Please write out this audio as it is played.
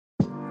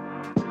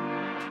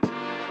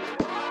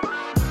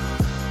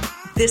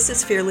This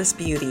is Fearless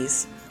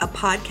Beauties, a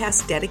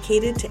podcast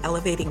dedicated to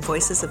elevating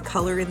voices of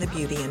color in the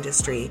beauty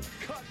industry.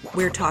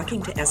 We're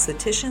talking to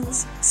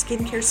estheticians,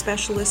 skincare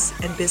specialists,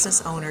 and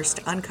business owners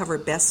to uncover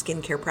best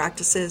skincare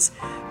practices,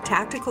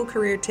 tactical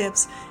career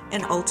tips,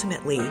 and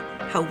ultimately,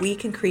 how we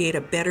can create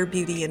a better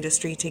beauty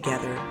industry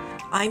together.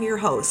 I'm your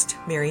host,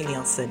 Mary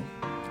Nielsen.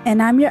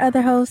 And I'm your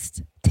other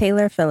host,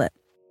 Taylor Phillip.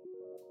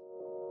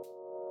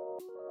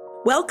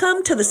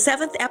 Welcome to the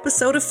 7th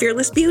episode of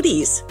Fearless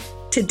Beauties.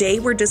 Today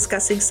we're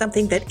discussing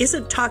something that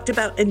isn't talked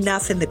about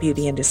enough in the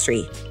beauty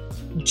industry,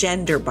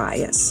 gender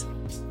bias.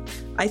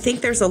 I think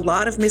there's a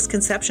lot of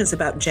misconceptions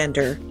about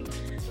gender.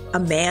 A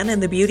man in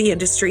the beauty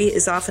industry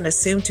is often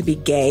assumed to be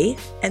gay,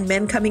 and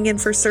men coming in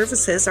for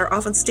services are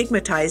often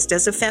stigmatized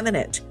as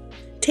effeminate.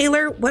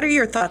 Taylor, what are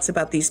your thoughts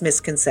about these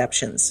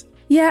misconceptions?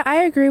 Yeah, I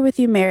agree with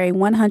you, Mary,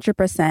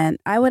 100%.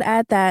 I would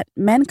add that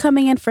men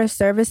coming in for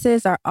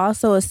services are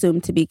also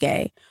assumed to be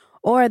gay,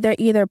 or they're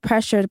either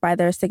pressured by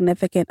their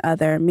significant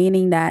other,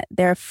 meaning that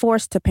they're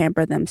forced to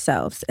pamper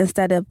themselves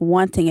instead of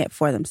wanting it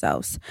for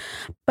themselves.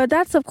 But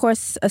that's, of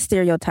course, a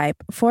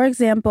stereotype. For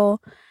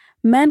example,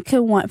 men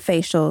can want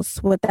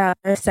facials without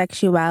their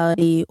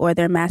sexuality or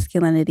their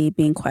masculinity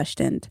being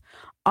questioned.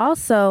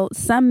 Also,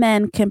 some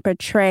men can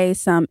portray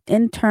some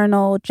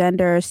internal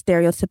gender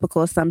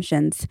stereotypical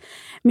assumptions,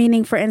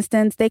 meaning, for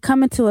instance, they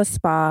come into a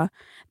spa,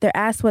 they're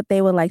asked what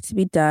they would like to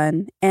be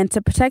done, and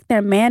to protect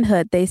their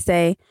manhood, they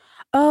say,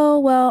 "Oh,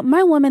 well,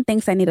 my woman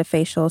thinks I need a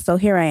facial, so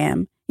here I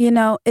am." You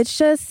know, it's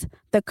just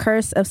the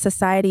curse of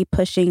society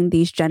pushing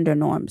these gender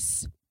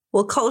norms.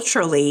 Well,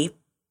 culturally,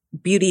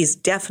 beauty is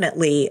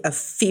definitely a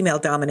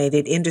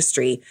female-dominated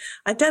industry.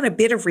 I've done a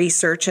bit of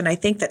research, and I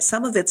think that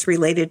some of it's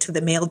related to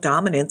the male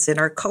dominance in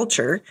our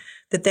culture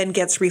that then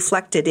gets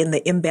reflected in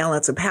the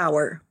imbalance of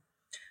power.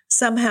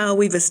 Somehow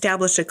we've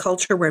established a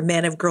culture where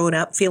men have grown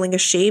up feeling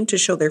ashamed to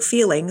show their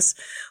feelings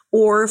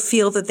or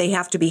feel that they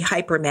have to be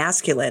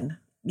hyper-masculine.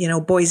 You know,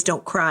 boys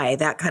don't cry,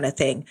 that kind of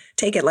thing.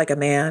 Take it like a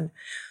man.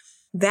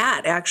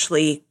 That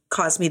actually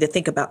caused me to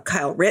think about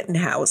Kyle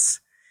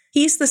Rittenhouse.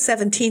 He's the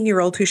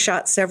 17-year-old who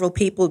shot several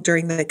people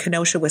during the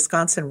Kenosha,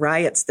 Wisconsin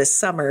riots this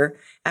summer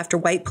after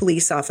white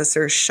police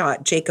officers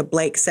shot Jacob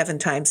Blake 7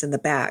 times in the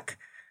back.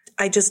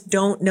 I just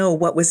don't know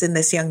what was in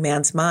this young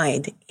man's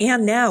mind,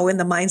 and now in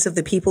the minds of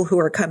the people who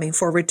are coming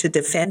forward to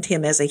defend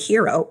him as a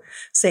hero,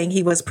 saying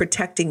he was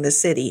protecting the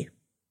city.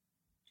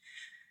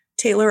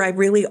 Taylor, I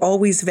really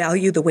always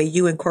value the way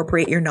you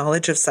incorporate your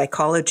knowledge of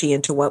psychology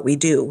into what we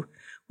do.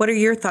 What are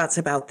your thoughts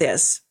about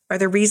this? Are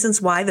there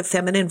reasons why the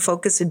feminine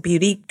focus in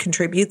beauty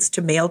contributes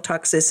to male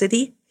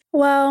toxicity?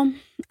 Well,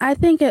 I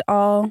think it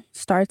all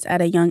starts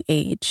at a young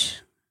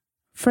age.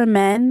 For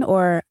men,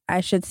 or I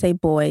should say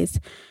boys,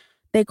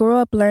 they grow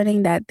up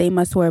learning that they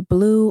must wear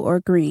blue or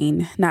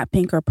green, not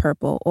pink or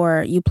purple,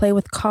 or you play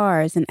with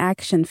cars and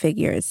action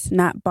figures,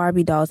 not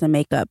Barbie dolls and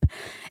makeup.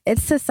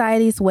 It's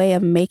society's way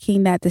of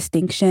making that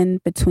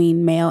distinction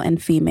between male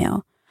and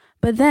female.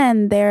 But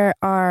then there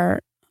are,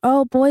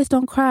 oh, boys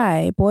don't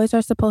cry. Boys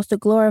are supposed to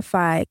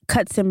glorify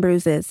cuts and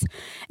bruises.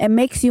 It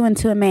makes you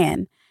into a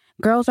man.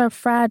 Girls are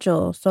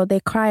fragile, so they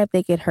cry if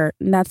they get hurt,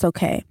 and that's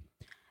okay.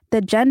 The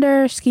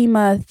gender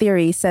schema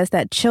theory says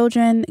that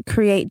children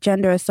create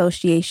gender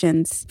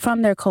associations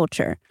from their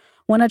culture.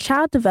 When a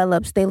child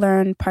develops, they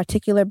learn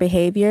particular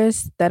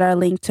behaviors that are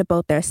linked to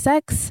both their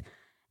sex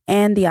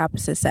and the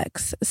opposite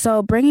sex.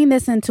 So bringing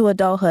this into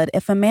adulthood,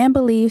 if a man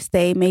believes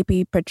they may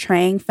be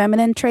portraying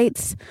feminine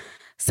traits,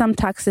 some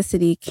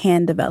toxicity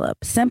can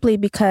develop simply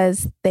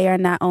because they are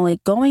not only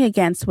going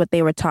against what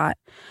they were taught,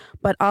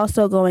 but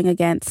also going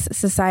against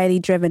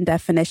society-driven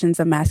definitions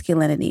of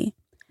masculinity.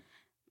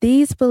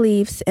 These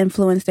beliefs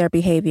influence their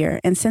behavior.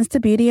 And since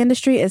the beauty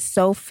industry is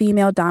so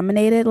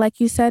female-dominated, like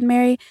you said,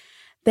 Mary,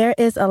 there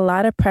is a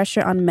lot of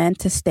pressure on men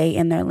to stay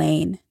in their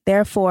lane.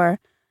 Therefore,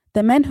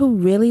 the men who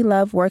really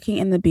love working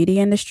in the beauty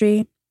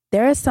industry,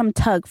 there is some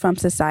tug from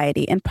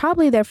society and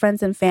probably their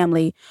friends and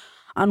family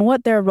on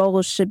what their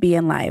roles should be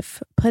in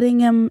life, putting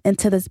them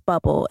into this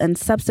bubble and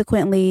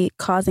subsequently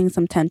causing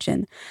some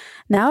tension.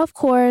 Now, of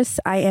course,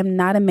 I am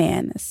not a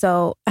man,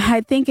 so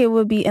I think it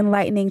would be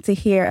enlightening to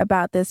hear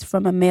about this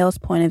from a male's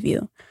point of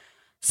view.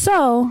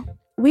 So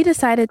we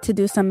decided to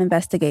do some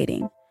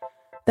investigating.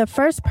 The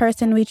first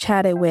person we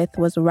chatted with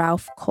was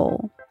Ralph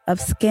Cole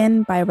of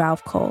Skin by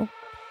Ralph Cole.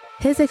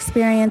 His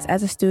experience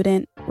as a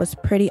student was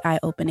pretty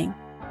eye-opening.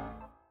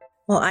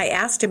 Well, I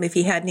asked him if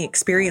he had any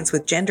experience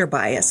with gender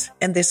bias,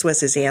 and this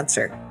was his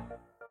answer.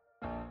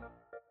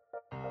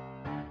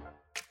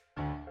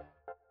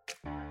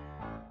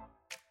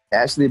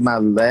 Actually, my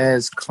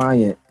last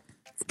client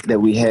that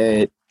we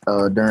had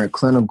during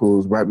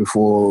clinicals right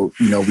before,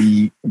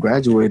 we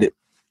graduated,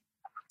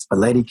 a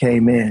lady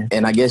came in,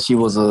 and I guess she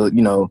was a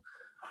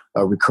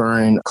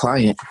recurring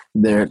client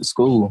there at the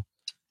school.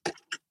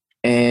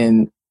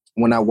 And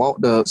when I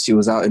walked up, she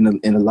was out in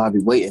the lobby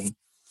waiting.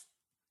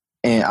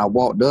 And I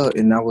walked up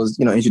and I was,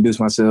 introduced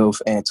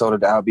myself and told her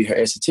that I'll be her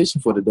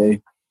esthetician for the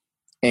day.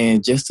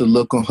 And just the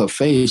look on her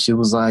face, she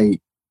was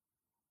like,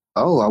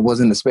 "Oh, I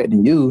wasn't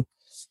expecting you."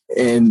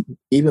 And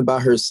even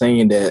by her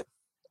saying that,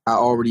 I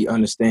already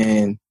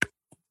understand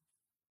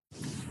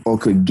or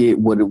could get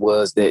what it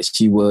was that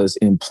she was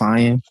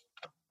implying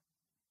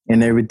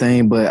and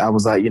everything. But I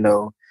was like,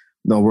 don't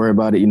worry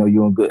about it. You're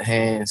in good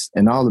hands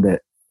and all of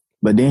that.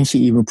 But then she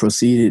even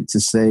proceeded to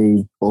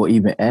say, or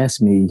even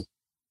ask me,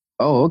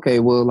 oh, okay,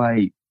 well,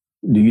 like,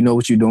 do you know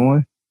what you're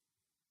doing?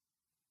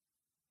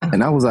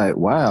 And I was like,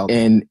 wow.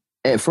 And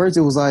at first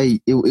it was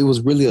like, it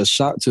was really a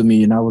shock to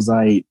me. And I was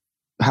like,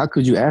 how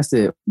could you ask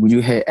that? Would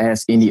you have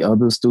asked any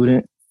other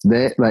student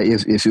that? Like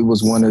if it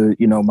was one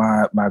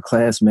of, my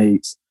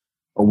classmates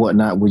or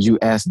whatnot, would you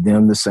ask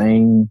them the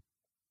same,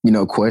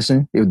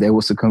 question if they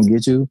was to come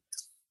get you?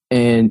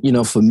 And,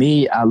 for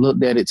me, I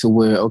looked at it to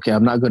where, okay,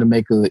 I'm not going to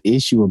make an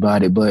issue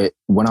about it. But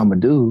what I'm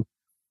going to do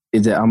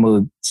is that I'm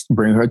going to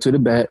bring her to the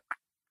back.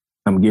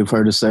 I'm going to give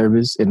her the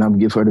service, and I'm going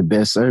to give her the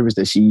best service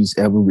that she's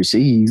ever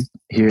received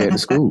here at the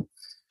school.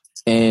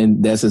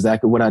 And that's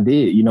exactly what I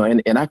did,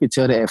 and I could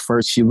tell that at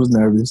first she was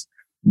nervous,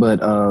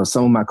 but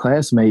some of my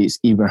classmates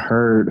even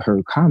heard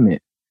her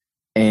comment.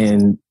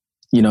 And,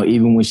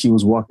 even when she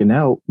was walking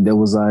out, there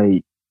was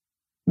like,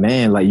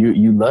 man, like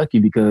you lucky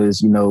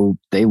because,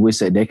 they wish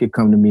that they could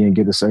come to me and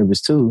get a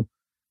service too.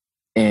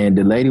 And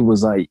the lady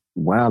was like,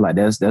 wow, like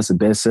that's the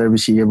best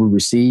service she ever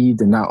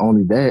received. And not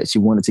only that, she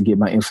wanted to get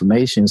my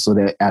information so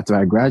that after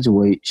I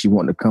graduate, she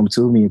wanted to come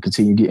to me and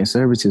continue getting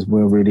services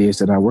wherever it is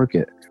that I work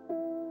at.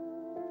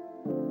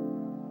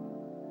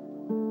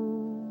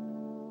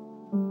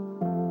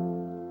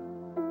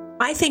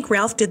 I think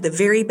Ralph did the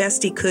very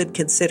best he could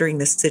considering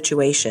the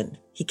situation.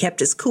 He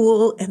kept his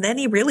cool, and then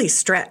he really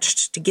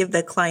stretched to give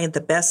the client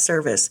the best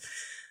service.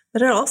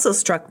 But it also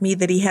struck me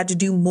that he had to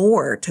do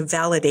more to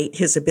validate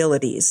his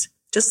abilities.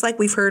 Just like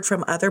we've heard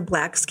from other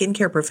Black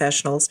skincare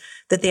professionals,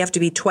 that they have to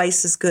be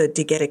twice as good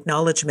to get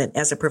acknowledgement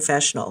as a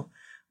professional.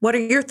 What are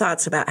your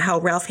thoughts about how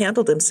Ralph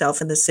handled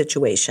himself in this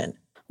situation?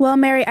 Well,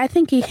 Mary, I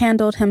think he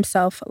handled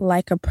himself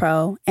like a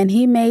pro, and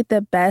he made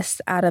the best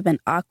out of an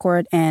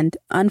awkward and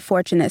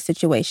unfortunate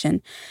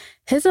situation.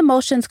 His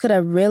emotions could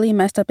have really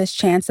messed up his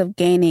chance of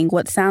gaining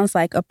what sounds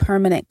like a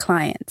permanent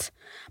client.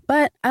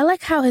 But I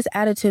like how his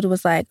attitude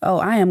was like, oh,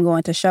 I am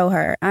going to show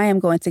her. I am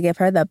going to give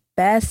her the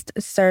best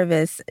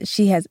service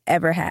she has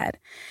ever had.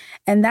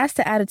 And that's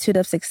the attitude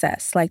of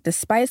success. Like,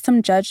 despite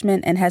some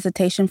judgment and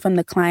hesitation from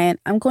the client,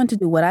 I'm going to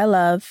do what I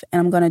love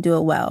and I'm going to do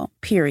it well,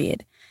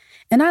 period.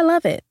 And I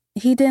love it.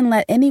 He didn't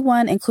let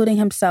anyone, including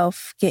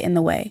himself, get in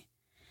the way.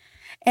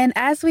 And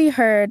as we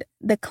heard,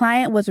 the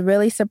client was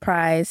really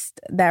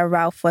surprised that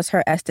Ralph was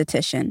her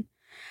esthetician.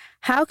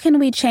 How can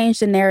we change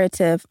the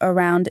narrative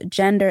around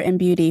gender and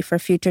beauty for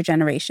future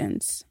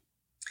generations?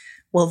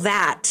 Well,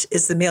 that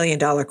is the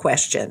million-dollar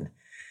question.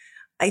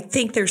 I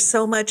think there's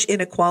so much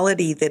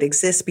inequality that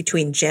exists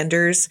between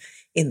genders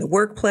in the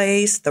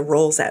workplace, the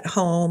roles at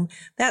home.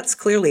 That's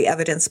clearly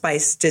evidenced by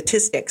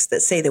statistics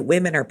that say that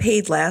women are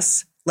paid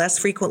less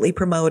frequently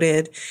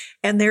promoted,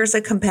 and there's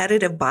a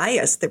competitive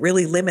bias that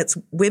really limits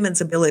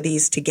women's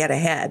abilities to get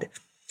ahead.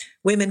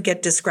 Women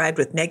get described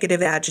with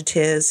negative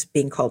adjectives,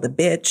 being called a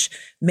bitch.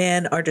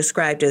 Men are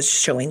described as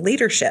showing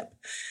leadership.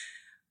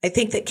 I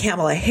think that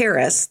Kamala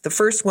Harris, the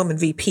first woman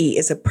VP,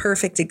 is a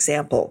perfect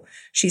example.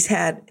 She's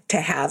had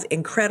to have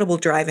incredible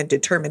drive and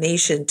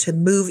determination to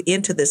move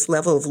into this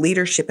level of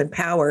leadership and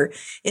power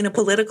in a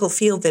political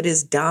field that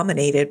is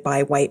dominated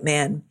by white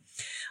men.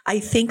 I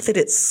think that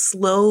it's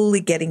slowly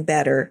getting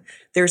better.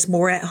 There's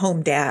more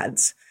at-home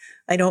dads.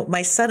 I know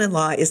my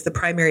son-in-law is the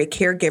primary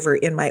caregiver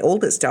in my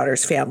oldest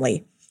daughter's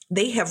family.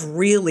 They have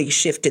really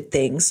shifted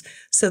things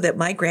so that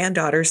my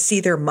granddaughters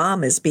see their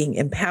mom as being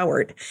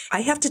empowered.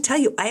 I have to tell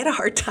you, I had a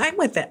hard time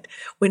with it.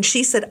 When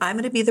she said, I'm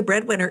going to be the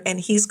breadwinner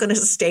and he's going to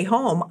stay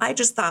home, I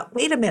just thought,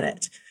 wait a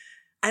minute.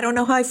 I don't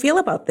know how I feel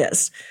about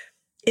this.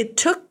 It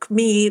took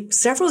me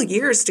several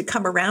years to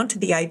come around to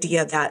the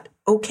idea that,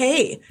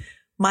 okay,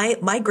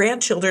 my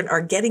grandchildren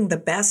are getting the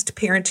best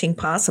parenting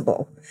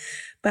possible.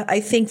 But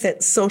I think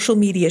that social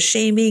media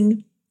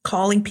shaming,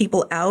 calling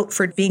people out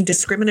for being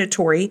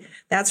discriminatory,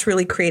 that's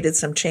really created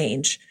some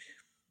change.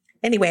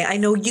 Anyway, I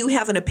know you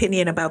have an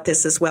opinion about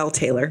this as well,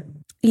 Taylor.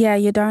 Yeah,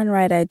 you're darn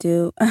right I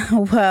do.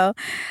 Well,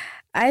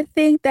 I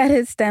think that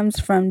it stems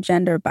from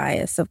gender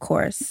bias, of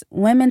course.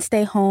 Women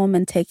stay home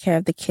and take care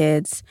of the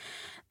kids.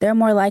 They're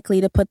more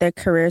likely to put their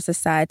careers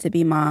aside to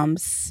be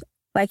moms.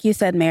 Like you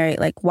said, Mary,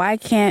 like, why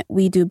can't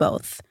we do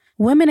both?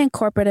 Women in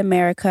corporate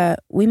America,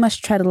 we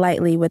must tread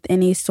lightly with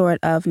any sort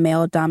of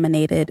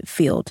male-dominated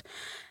field,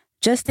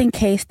 just in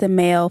case the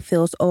male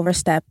feels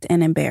overstepped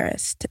and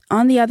embarrassed.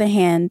 On the other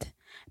hand,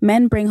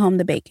 men bring home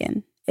the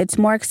bacon. It's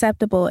more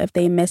acceptable if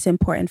they miss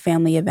important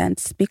family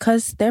events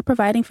because they're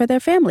providing for their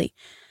family.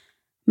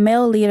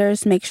 Male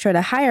leaders make sure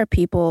to hire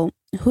people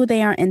who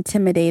they aren't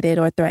intimidated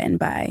or threatened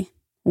by,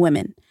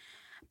 women.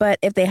 But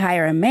if they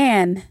hire a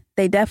man,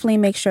 they definitely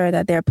make sure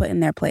that they're put in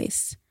their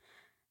place.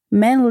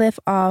 Men live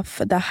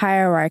off the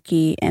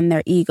hierarchy and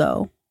their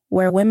ego,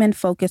 where women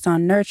focus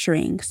on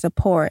nurturing,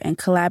 support, and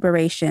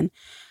collaboration.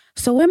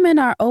 So women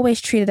are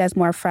always treated as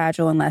more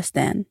fragile and less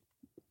than.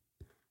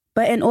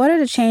 But in order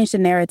to change the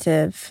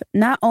narrative,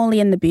 not only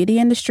in the beauty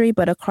industry,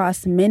 but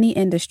across many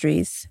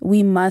industries,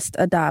 we must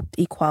adopt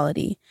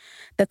equality.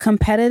 The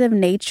competitive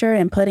nature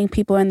and putting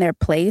people in their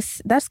place,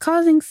 that's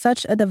causing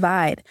such a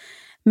divide.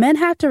 Men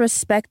have to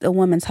respect a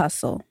woman's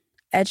hustle,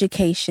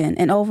 education,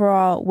 and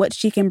overall what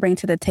she can bring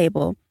to the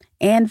table,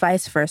 and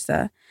vice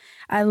versa.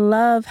 I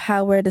love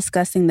how we're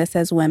discussing this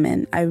as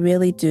women. I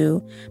really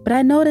do. But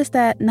I noticed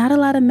that not a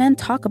lot of men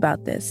talk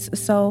about this.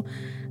 So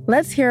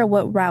let's hear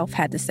what Ralph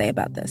had to say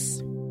about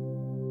this.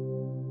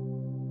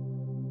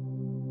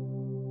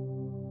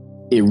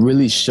 It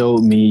really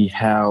showed me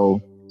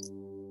how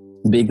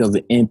big of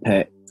an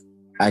impact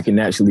I can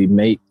actually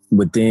make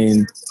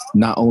within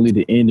not only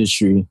the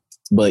industry,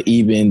 but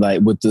even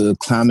like with the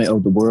climate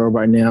of the world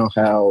right now,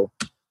 how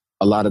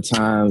a lot of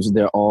times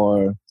there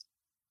are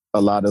a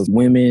lot of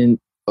women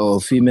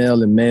or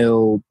female and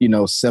male,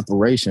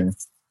 separation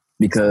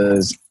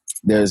because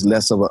there's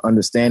less of an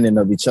understanding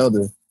of each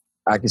other.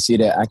 I can see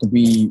that I can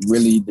be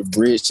really the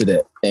bridge to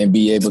that and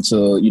be able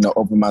to,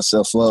 open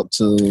myself up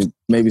to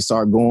maybe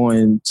start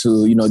going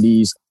to,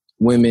 these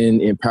women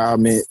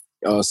empowerment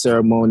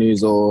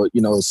ceremonies or,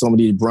 some of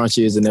these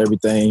brunches and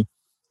everything.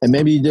 And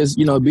maybe just,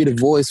 be the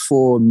voice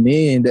for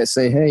men that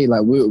say, hey,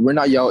 like, we're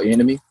not y'all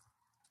enemy.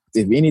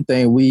 If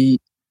anything, we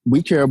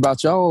care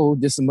about y'all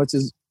just as much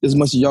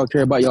as y'all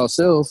care about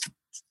yourself.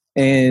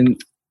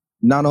 And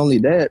not only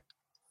that,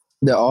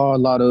 there are a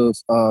lot of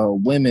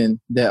women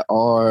that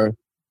are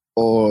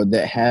or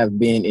that have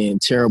been in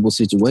terrible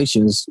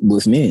situations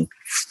with men.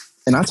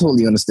 And I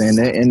totally understand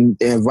that. And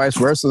vice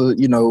versa,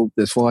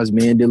 as far as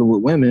men dealing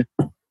with women,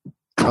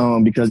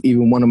 because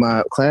even one of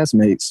my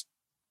classmates,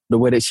 the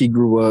way that she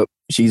grew up,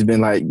 she's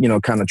been like,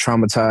 kind of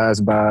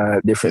traumatized by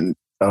different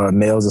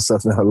males and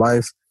stuff in her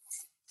life.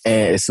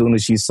 And as soon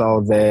as she saw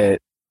that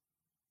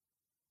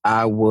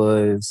I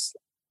was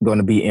going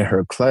to be in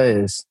her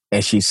class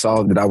and she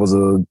saw that I was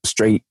a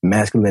straight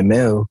masculine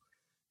male,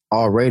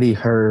 already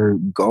her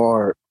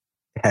guard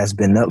has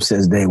been up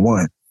since day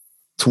one.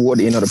 Toward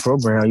the end of the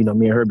program,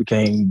 me and her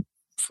became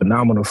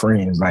phenomenal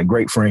friends, like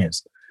great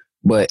friends.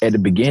 But at the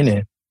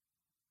beginning,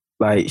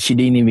 like she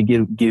didn't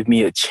even give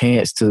me a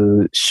chance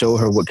to show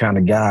her what kind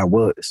of guy I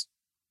was.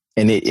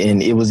 And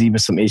it was even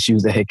some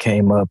issues that had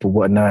came up or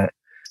whatnot,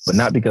 but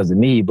not because of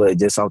me, but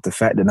just off the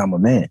fact that I'm a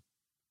man.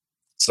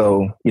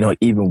 So,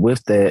 even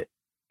with that,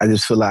 I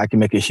just feel like I can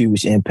make a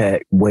huge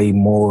impact way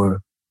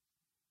more,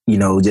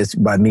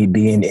 just by me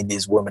being in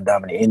this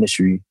woman-dominant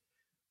industry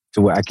to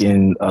where I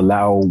can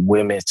allow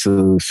women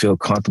to feel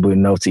comfortable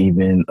enough to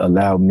even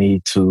allow me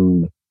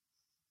to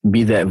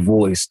be that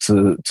voice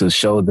to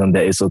show them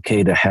that it's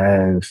okay to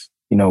have,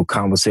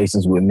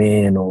 conversations with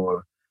men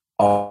or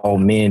all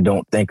men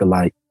don't think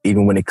alike,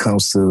 even when it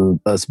comes to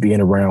us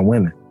being around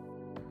women.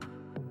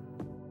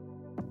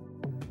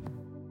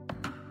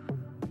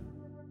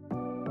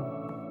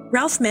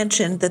 Ralph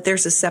mentioned that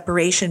there's a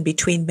separation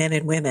between men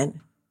and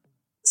women.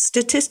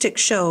 Statistics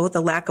show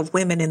the lack of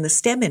women in the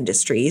STEM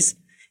industries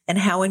and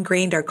how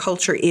ingrained our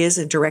culture is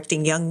in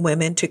directing young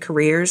women to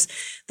careers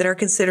that are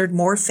considered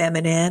more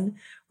feminine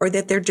or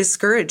that they're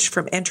discouraged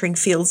from entering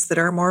fields that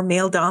are more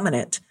male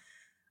dominant.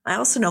 I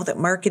also know that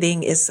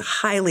marketing is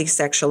highly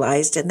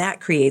sexualized and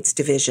that creates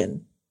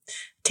division.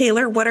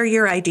 Taylor, what are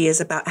your ideas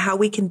about how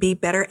we can be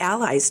better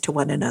allies to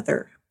one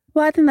another?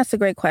 Well, I think that's a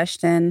great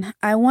question.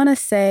 I want to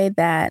say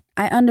that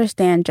I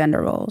understand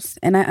gender roles,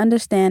 and I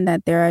understand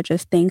that there are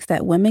just things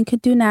that women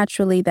could do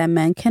naturally that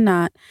men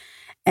cannot,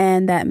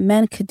 and that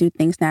men could do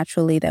things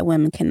naturally that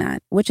women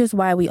cannot, which is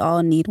why we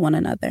all need one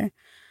another.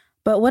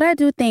 But what I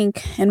do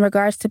think in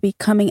regards to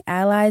becoming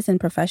allies in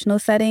professional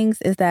settings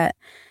is that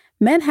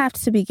men have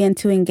to begin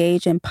to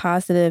engage in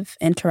positive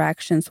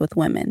interactions with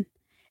women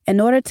in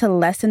order to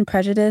lessen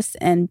prejudice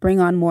and bring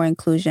on more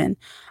inclusion.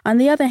 On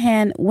the other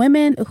hand,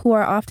 women who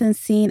are often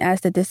seen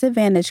as the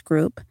disadvantaged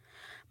group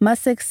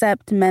must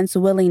accept men's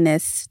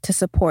willingness to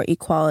support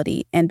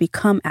equality and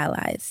become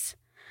allies.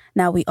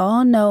 Now, we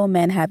all know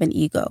men have an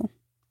ego.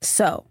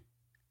 So,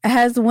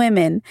 as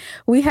women,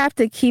 we have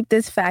to keep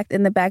this fact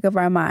in the back of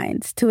our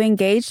minds. To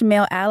engage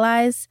male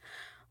allies,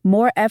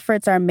 more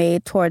efforts are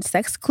made towards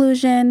sex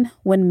exclusion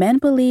when men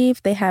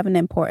believe they have an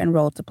important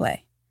role to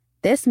play.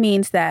 This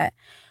means that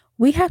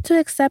we have to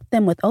accept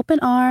them with open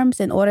arms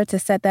in order to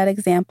set that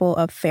example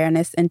of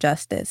fairness and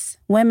justice.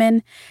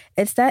 Women,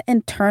 it's that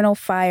internal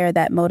fire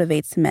that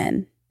motivates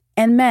men.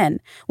 And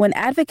men, when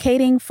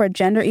advocating for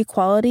gender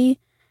equality,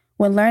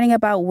 when learning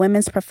about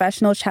women's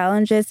professional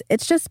challenges,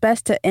 it's just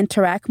best to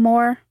interact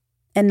more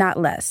and not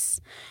less.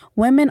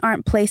 Women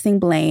aren't placing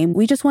blame.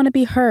 We just want to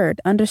be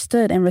heard,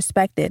 understood, and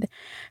respected.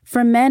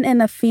 For men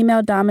in a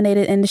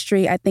female-dominated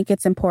industry, I think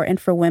it's important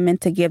for women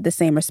to give the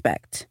same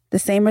respect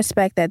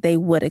that they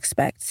would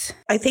expect.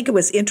 I think it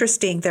was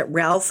interesting that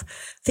Ralph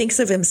thinks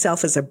of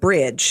himself as a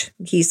bridge.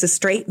 He's a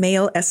straight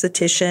male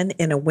esthetician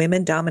in a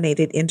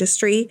women-dominated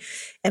industry,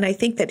 and I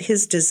think that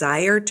his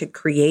desire to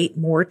create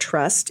more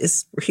trust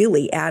is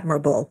really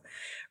admirable.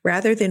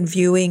 Rather than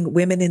viewing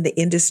women in the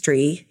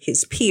industry,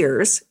 his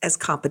peers, as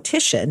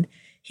competition,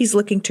 he's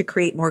looking to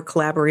create more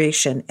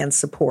collaboration and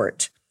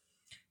support.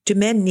 Do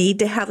men need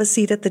to have a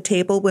seat at the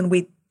table when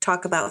we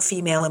talk about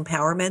female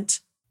empowerment?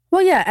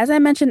 Well, yeah, as I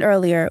mentioned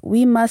earlier,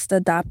 we must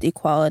adopt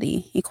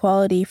equality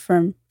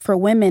for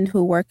women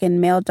who work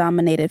in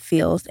male-dominated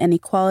fields and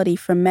equality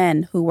for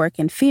men who work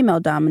in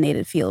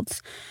female-dominated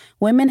fields.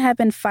 Women have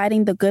been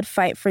fighting the good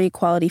fight for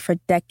equality for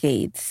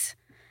decades.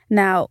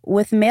 Now,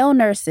 with male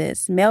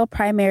nurses, male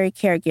primary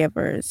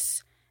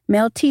caregivers,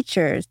 male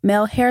teachers,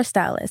 male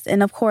hairstylists,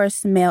 and of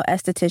course, male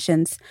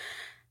estheticians,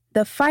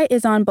 the fight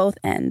is on both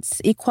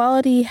ends.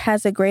 Equality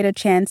has a greater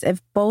chance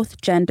if both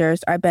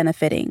genders are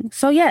benefiting.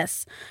 So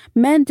yes,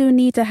 men do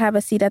need to have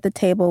a seat at the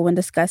table when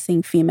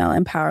discussing female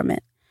empowerment.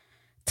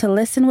 To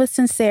listen with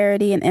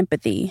sincerity and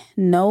empathy,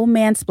 no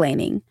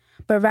mansplaining,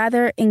 but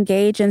rather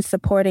engage in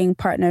supporting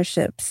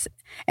partnerships.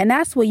 And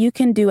that's what you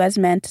can do as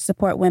men to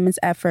support women's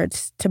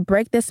efforts to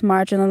break this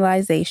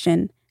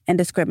marginalization and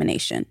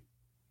discrimination.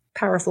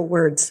 Powerful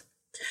words.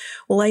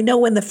 Well, I know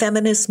when the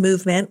feminist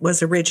movement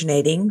was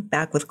originating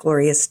back with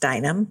Gloria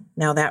Steinem,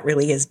 now that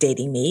really is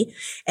dating me,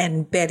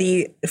 and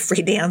Betty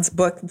Friedan's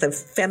book, The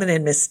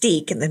Feminine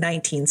Mystique in the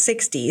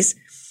 1960s,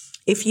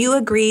 if you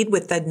agreed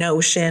with the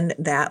notion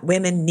that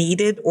women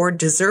needed or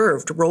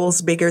deserved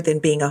roles bigger than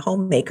being a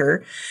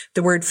homemaker,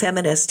 the word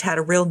feminist had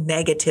a real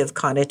negative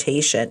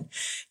connotation.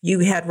 You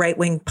had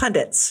right-wing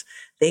pundits.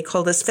 They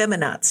called us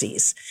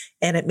feminazis,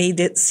 and it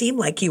made it seem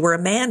like you were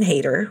a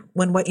man-hater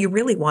when what you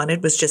really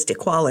wanted was just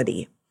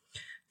equality.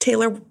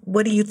 Taylor,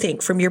 what do you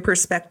think? From your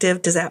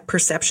perspective, does that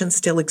perception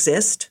still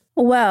exist?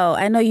 Well,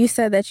 I know you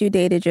said that you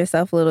dated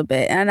yourself a little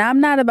bit, and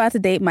I'm not about to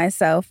date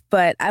myself,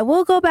 but I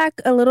will go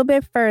back a little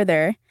bit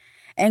further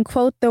and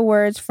quote the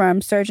words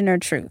from Sojourner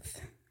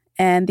Truth.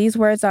 And these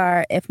words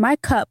are, "If my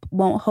cup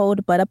won't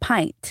hold but a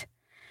pint,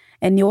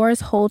 and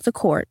yours holds a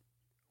quart,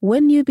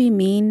 wouldn't you be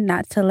mean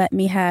not to let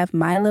me have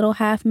my little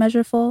half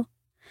measure full?"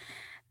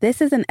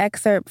 This is an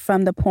excerpt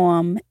from the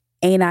poem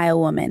Ain't I a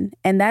Woman?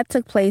 And that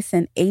took place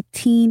in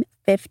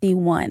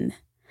 1851.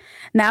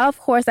 Now, of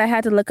course, I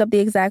had to look up the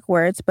exact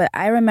words, but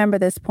I remember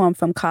this poem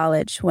from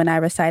college when I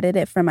recited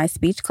it for my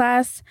speech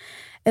class.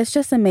 It's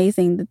just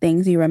amazing the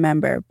things you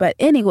remember. But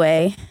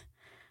anyway,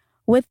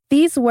 with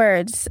these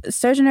words,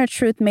 Sojourner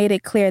Truth made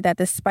it clear that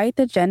despite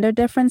the gender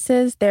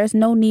differences, there's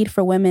no need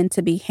for women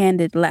to be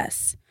handed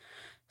less.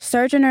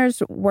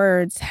 Sojourner's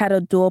words had a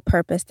dual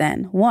purpose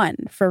then.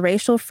 1, for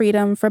racial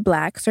freedom for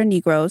Blacks or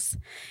Negroes,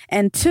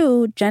 and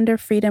 2, gender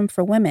freedom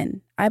for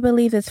women. I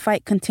believe this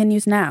fight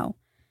continues now,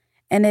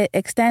 and it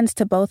extends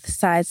to both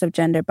sides of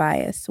gender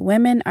bias.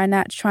 Women are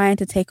not trying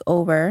to take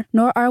over,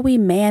 nor are we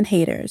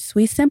man-haters.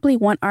 We simply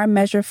want our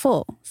measure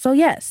full. So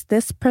yes,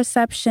 this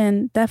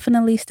perception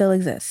definitely still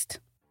exists.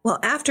 Well,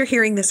 after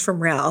hearing this from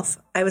Ralph,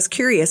 I was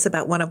curious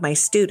about one of my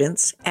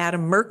students,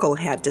 Adam Merkel,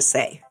 had to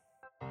say.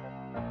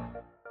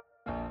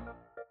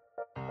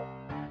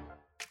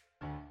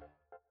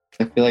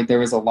 I feel like there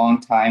was a long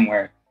time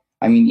where,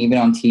 even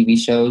on TV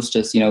shows,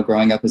 just,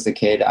 growing up as a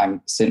kid, I'm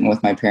sitting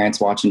with my parents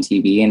watching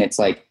TV, and it's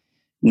like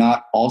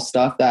not all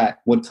stuff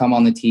that would come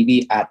on the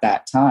TV at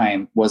that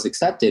time was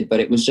accepted, but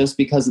it was just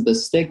because of the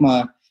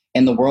stigma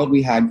and the world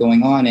we had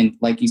going on. And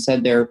like you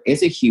said, there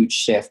is a huge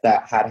shift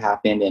that had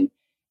happened, and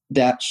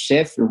that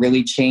shift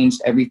really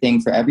changed everything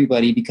for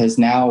everybody, because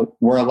now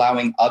we're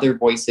allowing other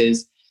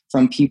voices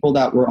from people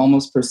that were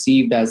almost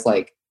perceived as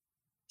like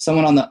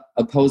someone on the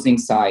opposing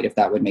side, if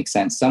that would make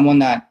sense. Someone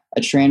that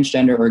a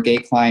transgender or gay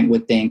client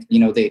would think,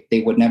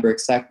 they would never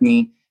accept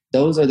me.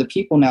 Those are the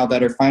people now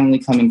that are finally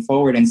coming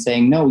forward and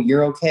saying, no,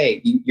 you're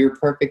okay. You're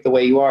perfect the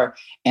way you are.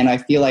 And I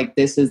feel like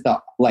this is the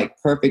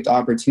perfect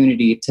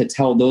opportunity to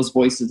tell those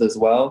voices as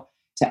well,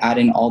 to add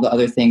in all the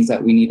other things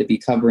that we need to be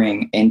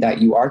covering and that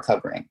you are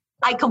covering.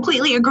 I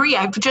completely agree.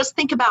 I just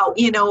think about,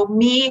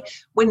 me,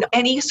 when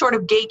any sort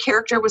of gay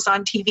character was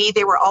on TV,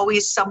 they were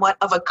always somewhat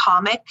of a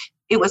comic.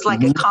 It was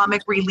like a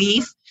comic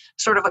relief,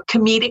 sort of a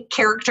comedic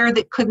character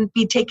that couldn't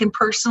be taken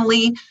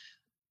personally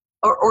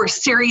or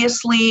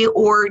seriously,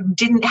 or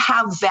didn't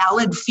have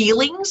valid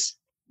feelings.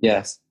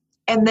 Yes.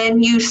 And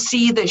then you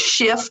see the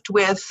shift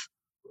with,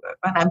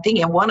 and I'm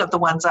thinking one of the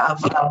ones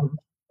of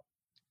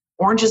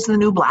Orange is the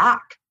New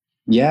Black.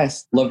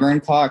 Yes.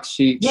 Laverne Cox,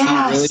 she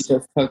really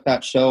just took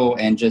that show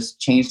and just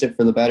changed it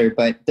for the better.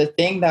 But the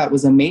thing that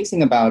was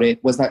amazing about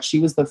it was that she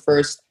was the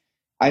first,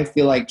 I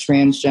feel like,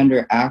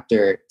 transgender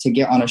actor to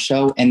get on a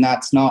show, and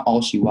that's not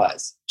all she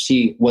was.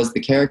 She was the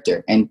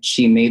character, and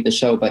she made the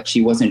show, but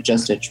she wasn't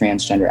just a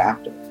transgender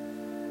actor.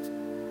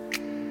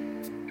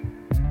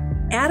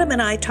 Adam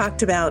and I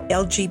talked about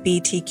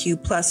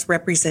LGBTQ plus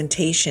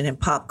representation in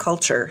pop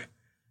culture.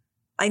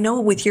 I know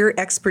with your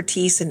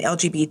expertise in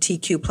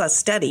LGBTQ plus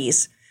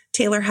studies,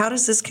 Taylor, how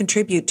does this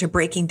contribute to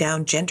breaking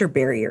down gender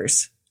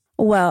barriers?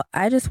 Well,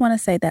 I just want to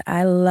say that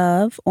I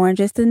love Orange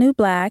is the New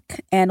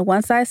Black. And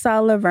once I saw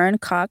Laverne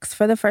Cox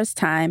for the first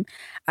time,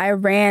 I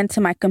ran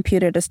to my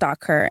computer to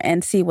stalk her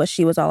and see what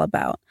she was all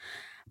about.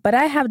 But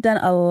I have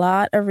done a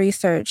lot of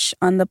research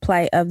on the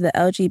plight of the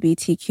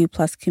LGBTQ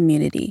plus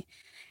community.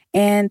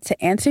 And to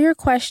answer your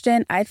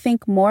question, I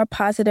think more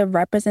positive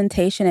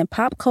representation in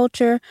pop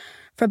culture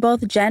for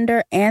both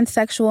gender and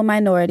sexual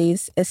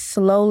minorities is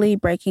slowly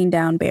breaking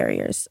down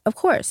barriers. Of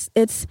course,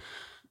 it's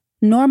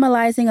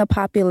normalizing a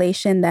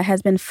population that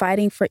has been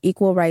fighting for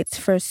equal rights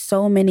for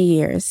so many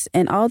years.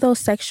 And although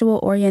sexual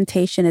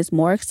orientation is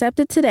more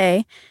accepted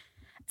today,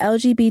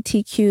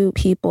 LGBTQ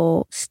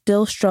people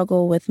still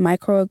struggle with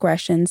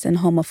microaggressions and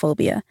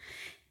homophobia.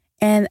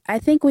 And I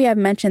think we have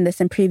mentioned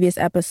this in previous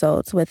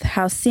episodes with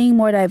how seeing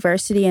more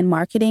diversity in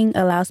marketing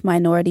allows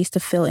minorities to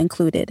feel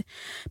included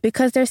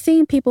because they're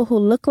seeing people who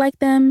look like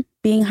them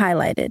being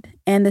highlighted.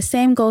 And the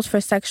same goes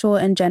for sexual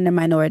and gender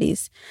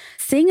minorities.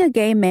 Seeing a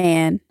gay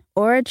man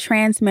or a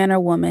trans man or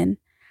woman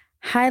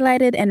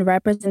highlighted and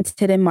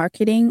represented in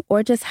marketing,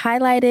 or just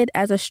highlighted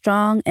as a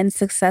strong and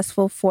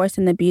successful force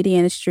in the beauty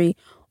industry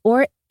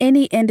or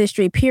any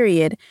industry,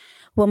 period,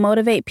 will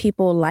motivate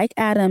people like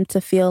Adam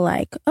to feel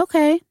like,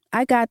 okay,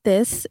 I got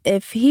this.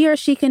 If he or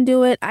she can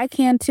do it, I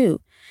can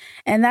too.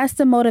 And that's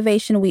the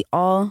motivation we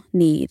all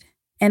need.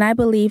 And I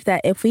believe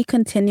that if we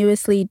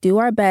continuously do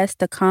our best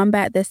to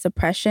combat this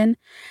oppression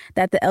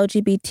that the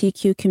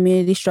LGBTQ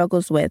community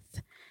struggles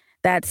with,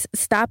 that's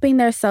stopping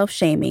their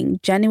self-shaming,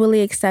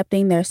 genuinely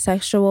accepting their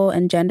sexual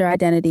and gender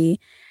identity,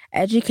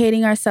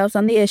 educating ourselves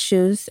on the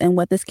issues and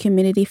what this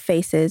community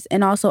faces,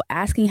 and also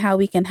asking how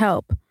we can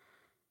help.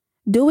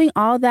 Doing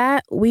all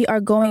that, we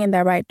are going in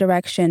the right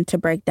direction to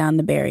break down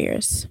the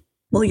barriers.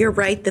 Well, you're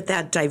right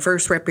that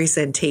diverse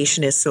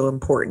representation is so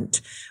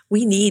important.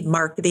 We need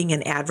marketing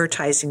and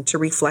advertising to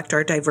reflect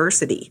our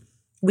diversity.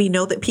 We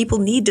know that people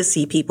need to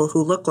see people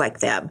who look like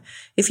them.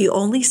 If you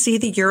only see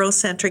the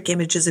Eurocentric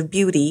images of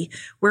beauty,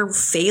 we're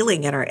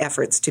failing in our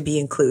efforts to be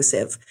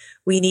inclusive.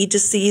 We need to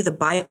see the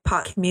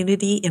BIPOC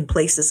community in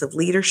places of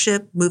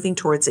leadership, moving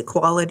towards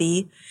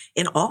equality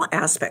in all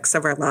aspects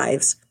of our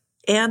lives.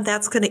 And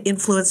that's going to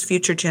influence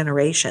future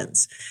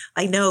generations.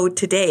 I know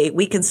today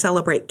we can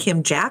celebrate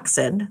Kim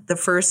Jackson, the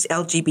first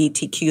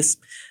LGBTQ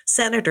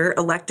senator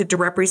elected to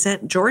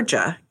represent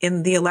Georgia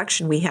in the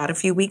election we had a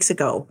few weeks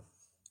ago.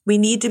 We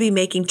need to be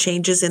making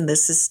changes in the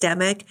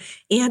systemic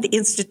and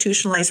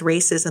institutionalized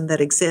racism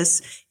that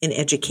exists in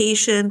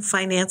education,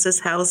 finances,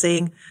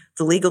 housing,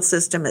 the legal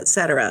system,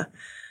 etc.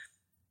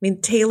 I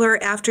mean,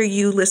 Taylor, after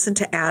you listen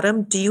to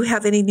Adam, do you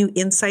have any new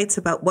insights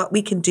about what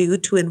we can do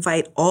to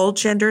invite all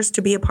genders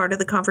to be a part of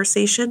the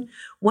conversation?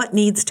 What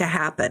needs to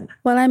happen?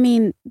 Well, I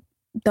mean,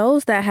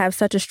 those that have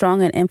such a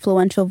strong and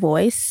influential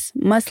voice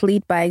must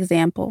lead by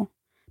example,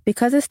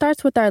 because it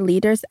starts with our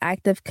leaders'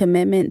 active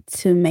commitment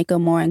to make a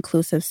more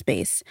inclusive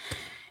space.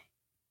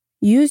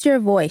 Use your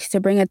voice to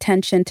bring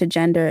attention to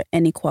gender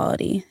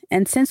inequality.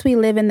 And since we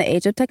live in the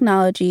age of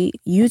technology,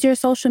 use your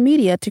social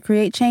media to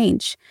create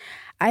change.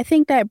 I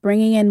think that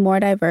bringing in more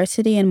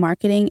diversity in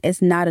marketing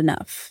is not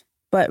enough,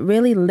 but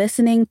really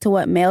listening to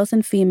what males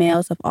and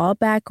females of all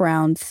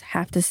backgrounds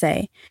have to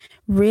say.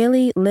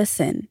 Really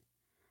listen.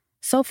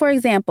 So, for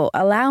example,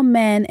 allow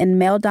men in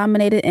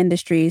male-dominated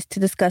industries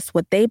to discuss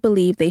what they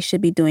believe they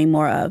should be doing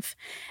more of,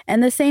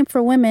 and the same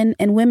for women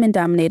in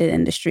women-dominated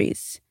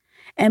industries.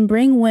 And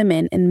bring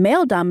women in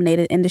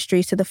male-dominated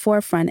industries to the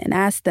forefront and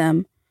ask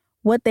them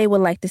what they would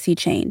like to see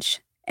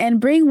change.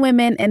 And bring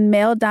women in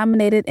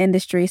male-dominated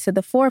industries to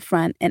the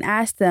forefront and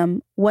ask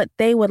them what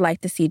they would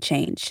like to see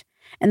change.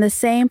 And the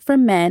same for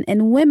men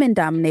in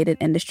women-dominated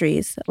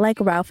industries like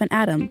Ralph and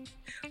Adam.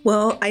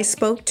 Well, I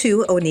spoke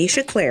to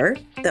Onisha Clare,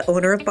 the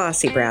owner of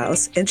Bossy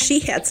Brows, and she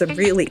had some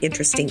really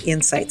interesting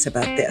insights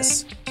about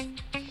this.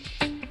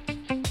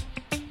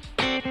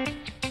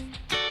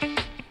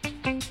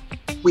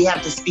 We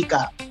have to speak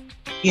up,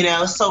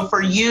 so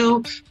for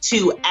you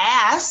to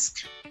ask,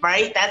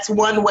 right, that's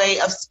one way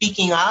of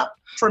speaking up.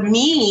 For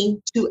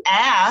me to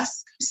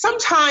ask,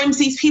 sometimes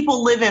these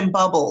people live in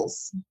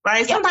bubbles,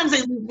 right? Sometimes they,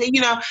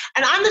 and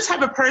I'm the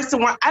type of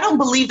person where I don't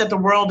believe that the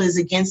world is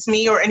against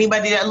me or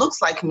anybody that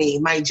looks like me,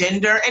 my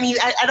gender,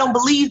 I don't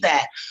believe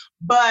that.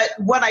 But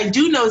what I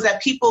do know is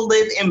that people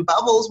live in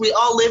bubbles. We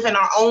all live in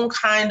our own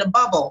kind of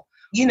bubble.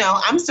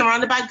 I'm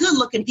surrounded by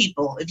good-looking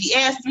people. If you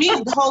ask me,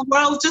 the whole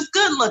world's just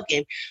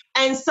good-looking.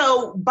 And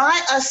so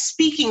by us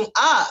speaking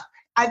up,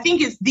 I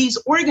think it's these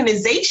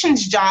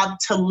organizations' job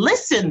to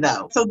listen,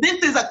 though. So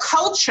this is a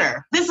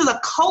culture. This is a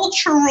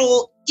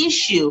cultural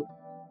issue.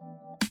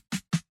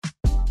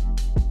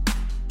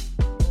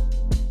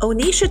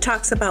 Onisha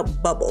talks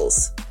about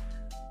bubbles.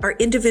 Our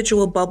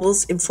individual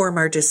bubbles inform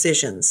our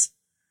decisions.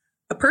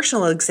 A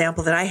personal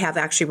example that I have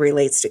actually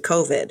relates to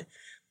COVID.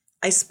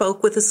 I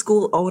spoke with a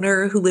school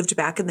owner who lived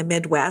back in the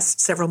Midwest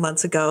several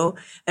months ago,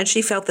 and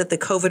she felt that the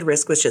COVID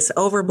risk was just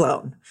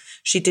overblown.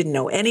 She didn't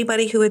know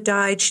anybody who had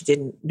died. She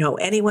didn't know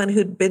anyone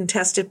who'd been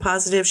tested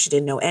positive. She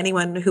didn't know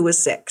anyone who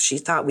was sick. She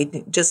thought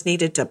we just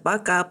needed to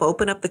buck up,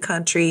 open up the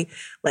country,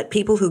 let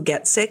people who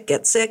get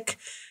sick,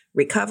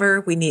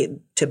 recover. We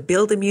need to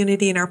build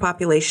immunity in our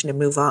population and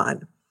move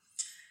on.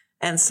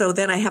 And so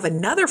then I have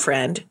another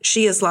friend.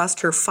 She has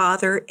lost her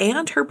father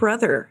and her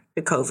brother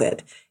to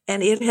COVID,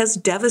 and it has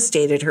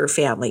devastated her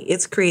family.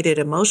 It's created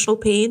emotional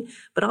pain,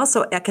 but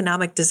also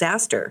economic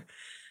disaster.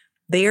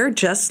 They are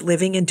just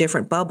living in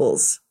different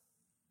bubbles.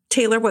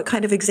 Taylor, what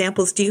kind of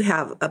examples do you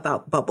have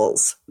about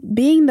bubbles?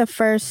 Being the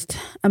first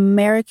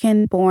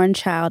American-born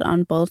child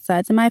on both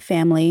sides of my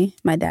family,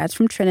 my dad's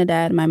from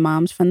Trinidad, my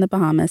mom's from the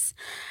Bahamas,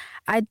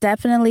 I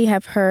definitely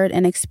have heard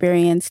and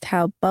experienced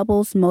how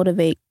bubbles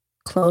motivate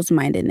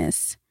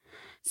closed-mindedness.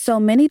 So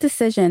many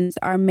decisions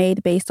are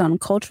made based on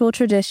cultural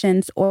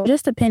traditions or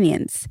just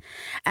opinions.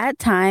 At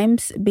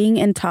times, being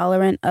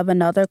intolerant of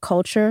another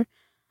culture,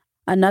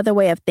 another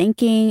way of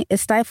thinking, it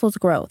stifles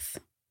growth.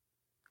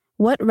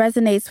 What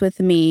resonates with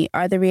me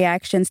are the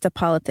reactions to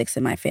politics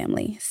in my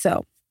family.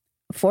 So,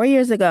 4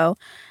 years ago,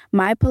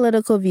 my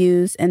political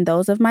views and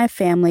those of my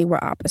family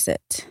were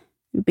opposite.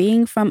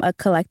 Being from a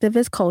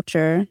collectivist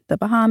culture, the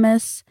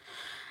Bahamas,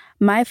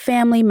 my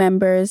family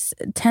members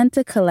tend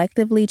to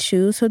collectively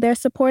choose who they're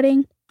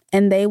supporting,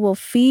 and they will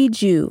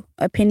feed you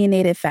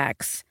opinionated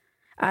facts,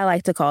 I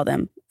like to call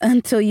them,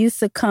 until you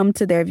succumb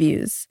to their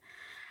views.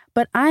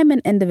 But I'm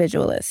an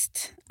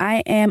individualist.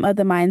 I am of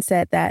the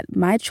mindset that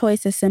my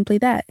choice is simply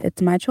that.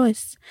 It's my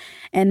choice.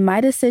 And my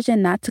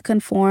decision not to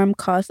conform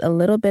caused a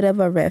little bit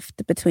of a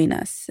rift between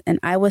us, and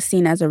I was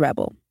seen as a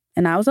rebel.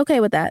 And I was okay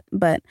with that,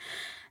 but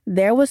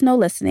there was no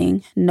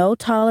listening, no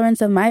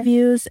tolerance of my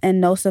views,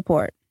 and no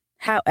support.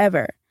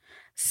 However,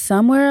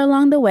 somewhere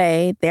along the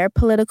way, their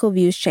political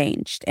views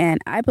changed. And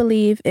I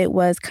believe it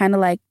was kind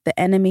of like the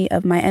enemy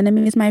of my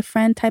enemy is my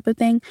friend type of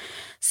thing.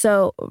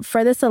 So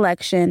for this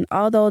election,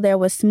 although there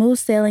was smooth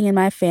sailing in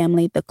my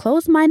family, the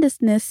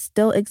closed-mindedness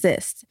still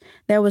exists.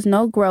 There was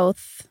no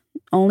growth,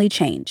 only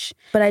change.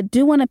 But I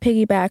do want to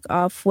piggyback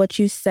off what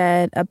you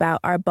said about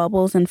our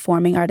bubbles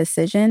informing our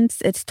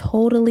decisions. It's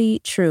totally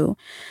true.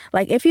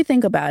 Like, if you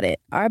think about it,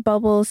 our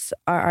bubbles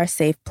are our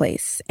safe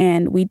place,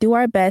 and we do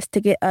our best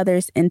to get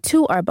others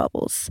into our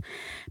bubbles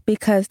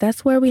because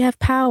that's where we have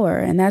power,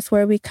 and that's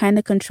where we kind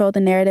of control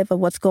the narrative of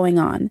what's going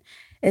on.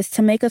 It's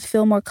to make us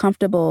feel more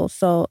comfortable.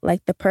 So,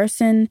 like, the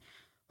person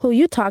who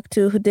you talked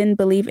to who didn't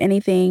believe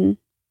anything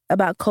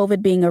about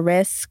COVID being a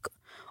risk,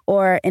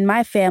 or in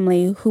my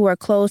family, who are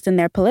closed in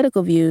their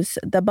political views,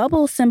 the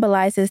bubble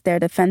symbolizes their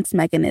defense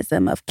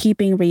mechanism of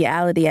keeping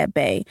reality at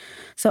bay.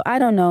 So I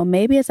don't know,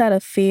 maybe it's out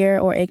of fear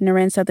or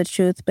ignorance of the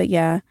truth, but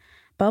yeah,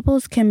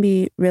 bubbles can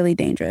be really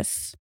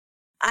dangerous.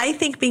 I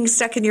think being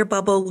stuck in your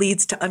bubble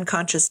leads to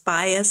unconscious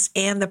bias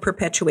and the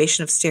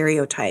perpetuation of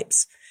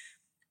stereotypes.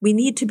 We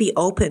need to be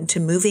open to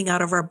moving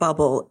out of our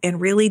bubble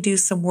and really do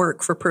some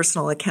work for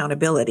personal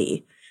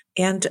accountability.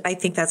 And I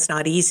think that's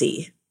not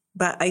easy.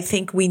 But I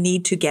think we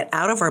need to get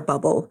out of our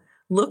bubble,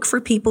 look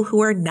for people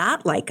who are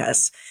not like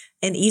us.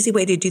 An easy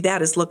way to do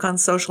that is look on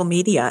social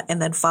media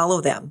and then follow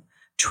them.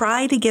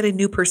 Try to get a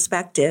new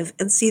perspective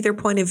and see their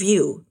point of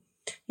view.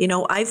 You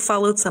know, I've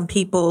followed some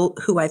people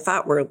who I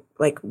thought were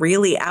like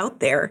really out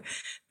there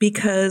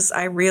because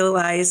I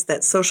realized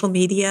that social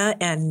media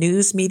and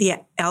news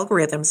media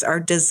algorithms are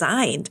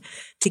designed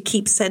to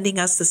keep sending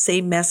us the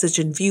same message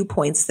and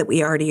viewpoints that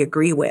we already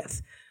agree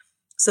with.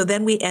 So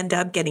then we end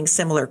up getting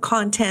similar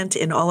content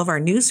in all of our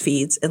news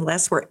feeds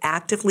unless we're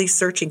actively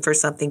searching for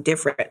something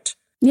different.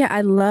 Yeah,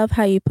 I love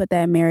how you put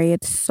that, Mary.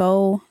 It's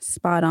so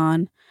spot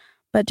on.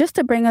 But just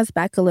to bring us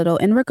back a little,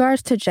 in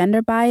regards to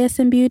gender bias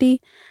in beauty,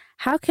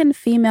 how can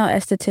female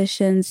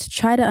estheticians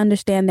try to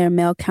understand their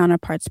male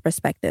counterparts'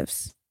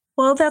 perspectives?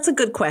 Well, that's a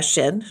good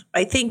question.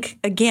 I think,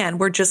 again,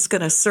 we're just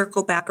going to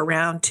circle back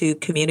around to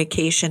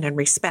communication and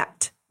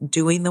respect.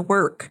 Doing the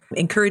work,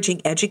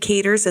 encouraging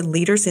educators and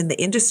leaders in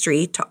the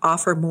industry to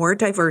offer more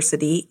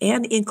diversity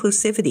and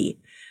inclusivity,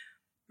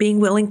 being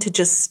willing to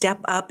just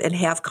step up and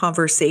have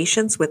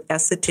conversations with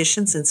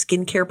estheticians and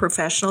skincare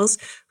professionals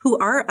who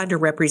are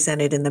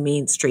underrepresented in the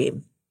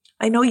mainstream.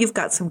 I know you've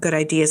got some good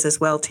ideas as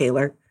well,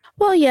 Taylor.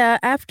 Well, yeah,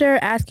 after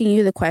asking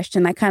you the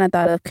question, I kind of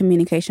thought of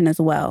communication as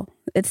well.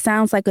 It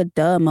sounds like a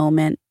duh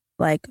moment,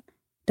 like,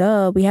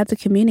 duh, we have to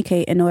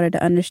communicate in order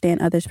to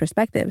understand others'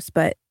 perspectives,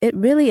 but it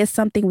really is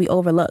something we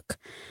overlook.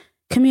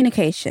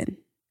 Communication.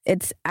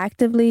 It's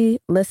actively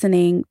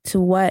listening to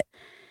what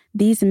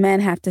these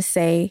men have to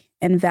say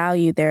and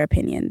value their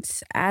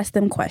opinions, ask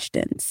them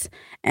questions,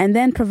 and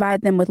then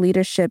provide them with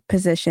leadership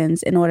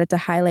positions in order to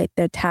highlight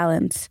their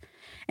talents,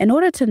 in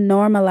order to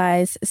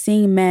normalize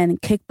seeing men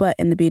kick butt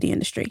in the beauty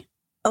industry.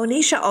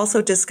 Onisha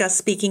also discussed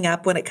speaking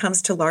up when it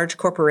comes to large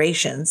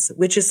corporations,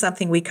 which is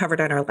something we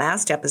covered on our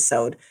last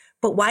episode.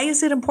 But why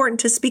is it important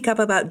to speak up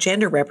about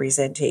gender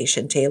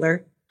representation,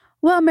 Taylor?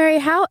 Well, Mary,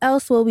 how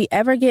else will we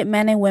ever get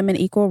men and women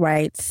equal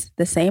rights,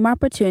 the same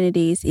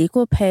opportunities,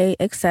 equal pay,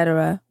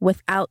 etc.,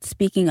 without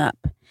speaking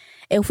up?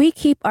 If we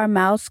keep our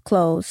mouths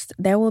closed,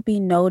 there will be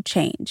no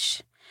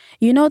change.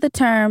 You know the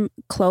term,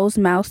 closed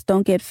mouths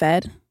don't get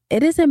fed?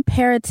 It is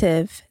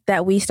imperative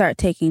that we start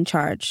taking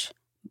charge,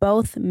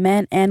 both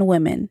men and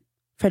women,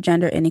 for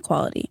gender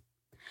inequality.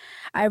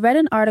 I read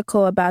an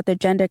article about the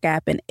gender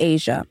gap in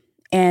Asia.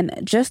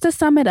 And just to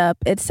sum it up,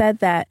 it said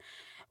that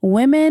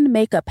women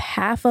make up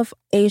half of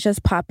Asia's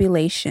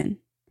population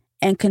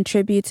and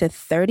contribute to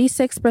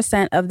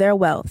 36% of their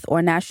wealth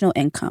or national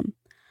income.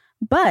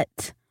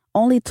 But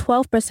only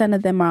 12%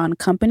 of them are on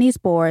companies'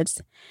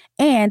 boards,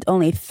 and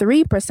only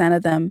 3%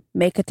 of them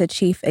make it to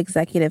chief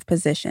executive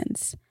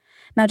positions.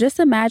 Now, just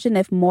imagine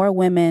if more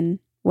women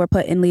were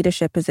put in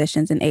leadership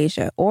positions in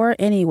Asia or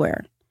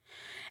anywhere.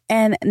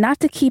 And not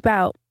to keep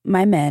out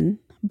my men,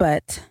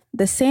 but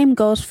the same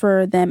goes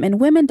for them in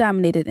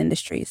women-dominated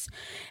industries.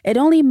 It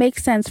only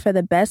makes sense for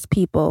the best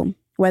people,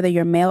 whether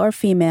you're male or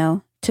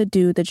female, to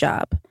do the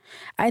job.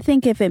 I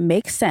think if it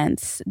makes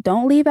sense,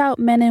 don't leave out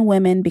men and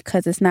women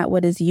because it's not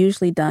what is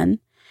usually done.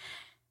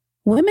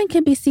 Women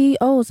can be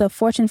CEOs of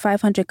Fortune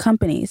 500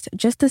 companies,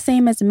 just the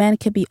same as men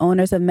can be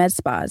owners of med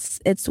spas.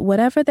 It's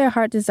whatever their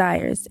heart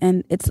desires,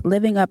 and it's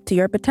living up to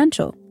your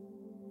potential.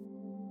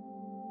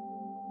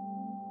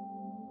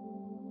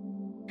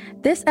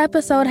 This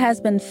episode has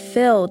been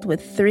filled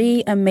with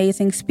 3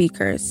 amazing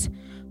speakers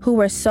who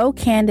were so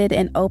candid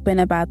and open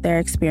about their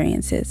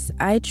experiences.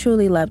 I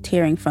truly loved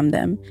hearing from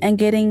them and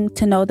getting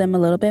to know them a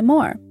little bit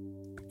more.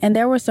 And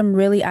there were some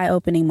really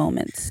eye-opening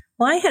moments.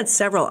 Well, I had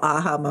several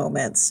aha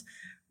moments.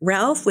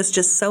 Ralph was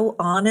just so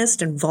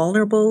honest and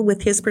vulnerable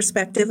with his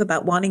perspective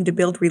about wanting to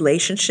build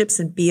relationships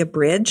and be a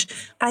bridge.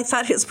 I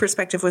thought his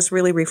perspective was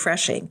really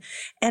refreshing.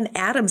 And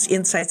Adam's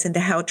insights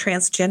into how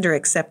transgender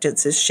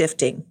acceptance is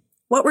shifting.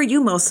 What were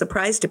you most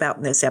surprised about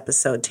in this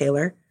episode,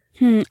 Taylor?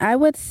 I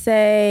would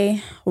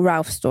say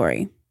Ralph's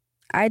story.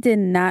 I did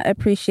not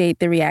appreciate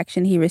the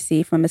reaction he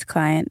received from his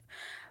client,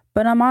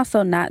 but I'm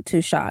also not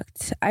too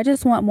shocked. I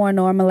just want more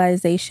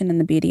normalization in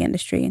the beauty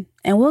industry,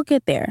 and we'll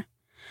get there.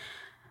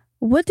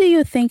 What do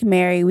you think,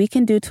 Mary, we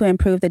can do to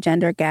improve the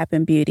gender gap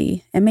in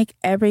beauty and make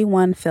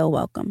everyone feel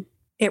welcome?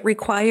 It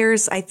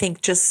requires, I think,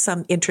 just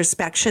some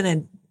introspection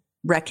and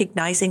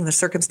recognizing the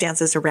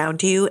circumstances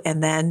around you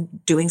and then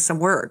doing some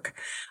work.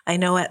 I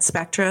know at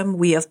Spectrum,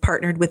 we have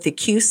partnered with the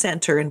Q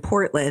Center in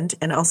Portland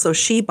and also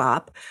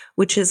Shebop,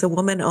 which is a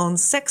woman-owned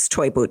sex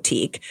toy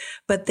boutique,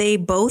 but they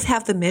both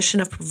have the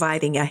mission of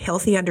providing a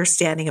healthy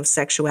understanding of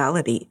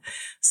sexuality.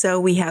 So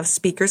we have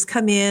speakers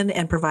come in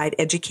and provide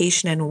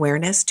education and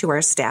awareness to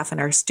our staff and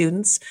our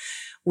students.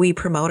 We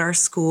promote our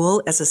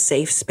school as a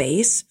safe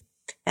space.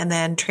 And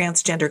then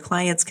transgender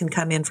clients can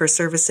come in for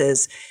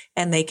services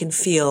and they can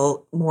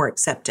feel more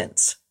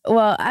acceptance.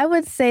 Well, I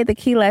would say the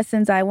key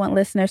lessons I want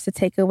listeners to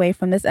take away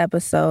from this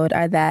episode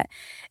are that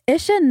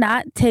it should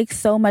not take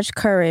so much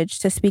courage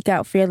to speak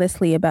out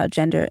fearlessly about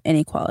gender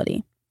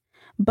inequality.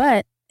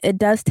 But it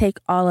does take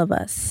all of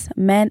us,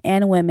 men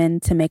and women,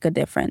 to make a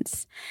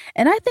difference.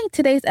 And I think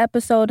today's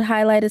episode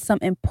highlighted some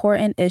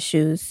important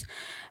issues.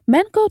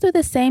 Men go through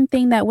the same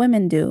thing that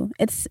women do.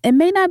 It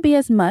may not be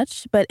as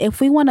much, but if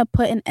we want to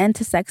put an end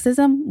to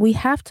sexism, we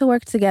have to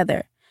work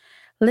together.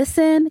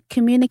 Listen,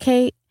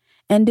 communicate,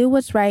 and do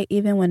what's right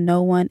even when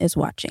no one is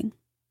watching.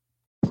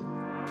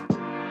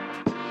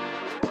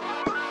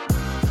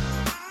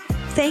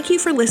 Thank you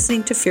for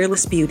listening to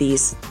Fearless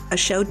Beauties, a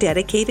show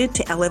dedicated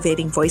to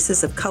elevating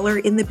voices of color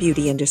in the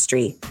beauty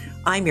industry.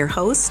 I'm your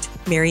host,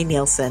 Mary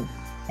Nielsen.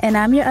 And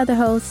I'm your other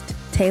host,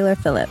 Taylor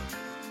Phillip.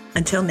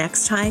 Until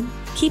next time,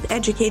 keep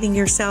educating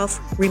yourself,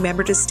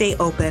 remember to stay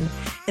open,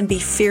 and be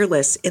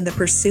fearless in the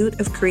pursuit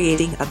of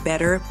creating a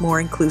better, more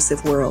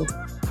inclusive world.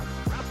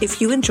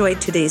 If you enjoyed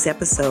today's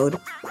episode,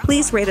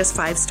 please rate us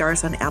 5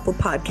 stars on Apple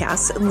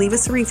Podcasts and leave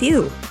us a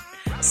review.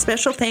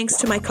 Special thanks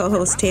to my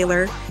co-host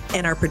Taylor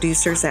and our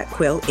producers at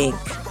Quill Inc.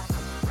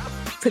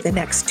 For the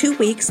next 2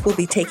 weeks, we'll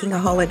be taking a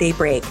holiday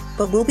break,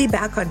 but we'll be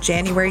back on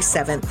January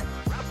 7th.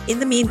 In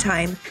the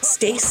meantime,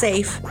 stay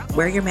safe,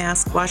 wear your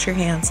mask, wash your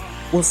hands.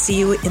 We'll see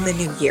you in the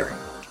new year.